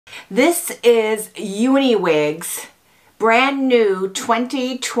This is UniWigs brand new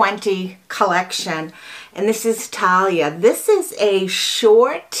 2020 collection, and this is Talia. This is a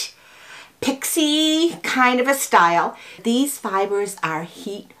short pixie kind of a style. These fibers are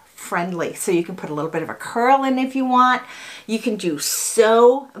heat friendly, so you can put a little bit of a curl in if you want. You can do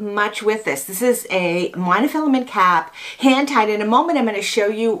so much with this. This is a monofilament cap, hand tied. In a moment I'm going to show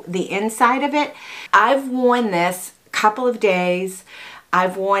you the inside of it. I've worn this a couple of days.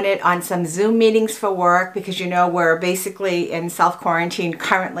 I've worn it on some Zoom meetings for work because, you know, we're basically in self-quarantine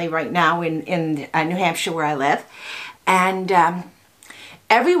currently right now in New Hampshire where I live. And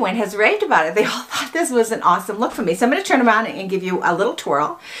everyone has raved about it. They all thought this was an awesome look for me. So I'm going to turn around and give you a little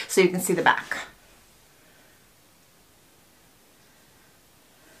twirl so you can see the back.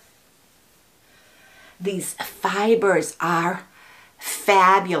 These fibers are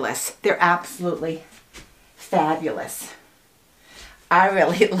fabulous. They're absolutely fabulous. I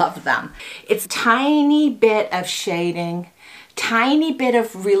really love them. It's a tiny bit of shading, tiny bit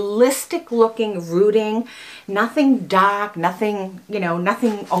of realistic looking rooting, nothing dark, nothing, you know,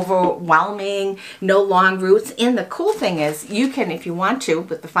 nothing overwhelming, no long roots. And the cool thing is you can, if you want to,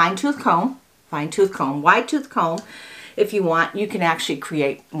 with the wide tooth comb, if you want, you can actually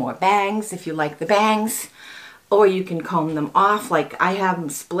create more bangs if you like the bangs, or you can comb them off. Like I have them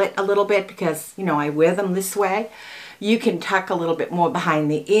split a little bit because, you know, I wear them this way. You can tuck a little bit more behind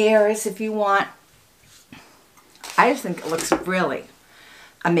the ears if you want. I just think it looks really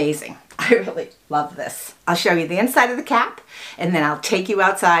amazing. I really love this. I'll show you the inside of the cap and then I'll take you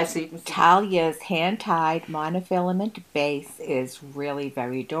outside so you can see. Talia's hand-tied monofilament base is really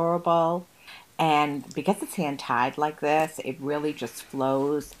very durable. And because it's hand-tied like this, it really just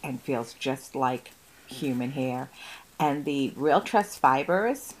flows and feels just like human hair. And the Real Trust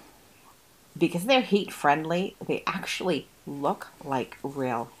fibers, because they're heat friendly, they actually look like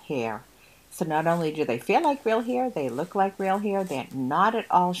real hair. So not only do they feel like real hair, they look like real hair. They're not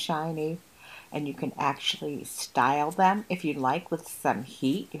at all shiny, and you can actually style them if you like with some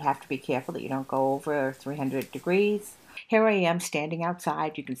heat. You have to be careful that you don't go over 300 degrees. Here I am standing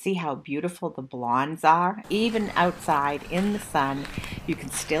outside. You can see how beautiful the blondes are. Even outside in the sun, you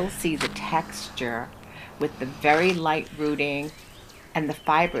can still see the texture with the very light rooting. And the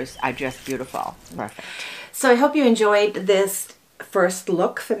fibers are just beautiful. Perfect. So I hope you enjoyed this first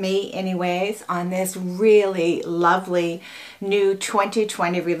look for me anyways on this really lovely new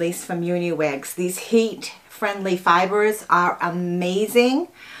 2020 release from UniWigs. These heat friendly fibers are amazing.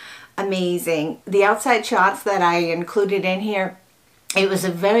 Amazing. The outside shots that I included in here, it was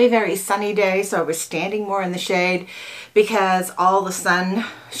a very, very sunny day, so I was standing more in the shade because all the sun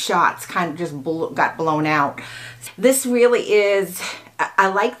shots kind of just got blown out. This really is, I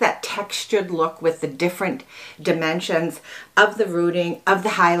like that textured look with the different dimensions of the rooting, of the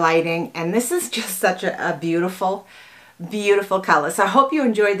highlighting, and this is just such a beautiful, beautiful color. So I hope you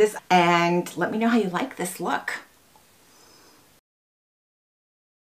enjoyed this and let me know how you like this look.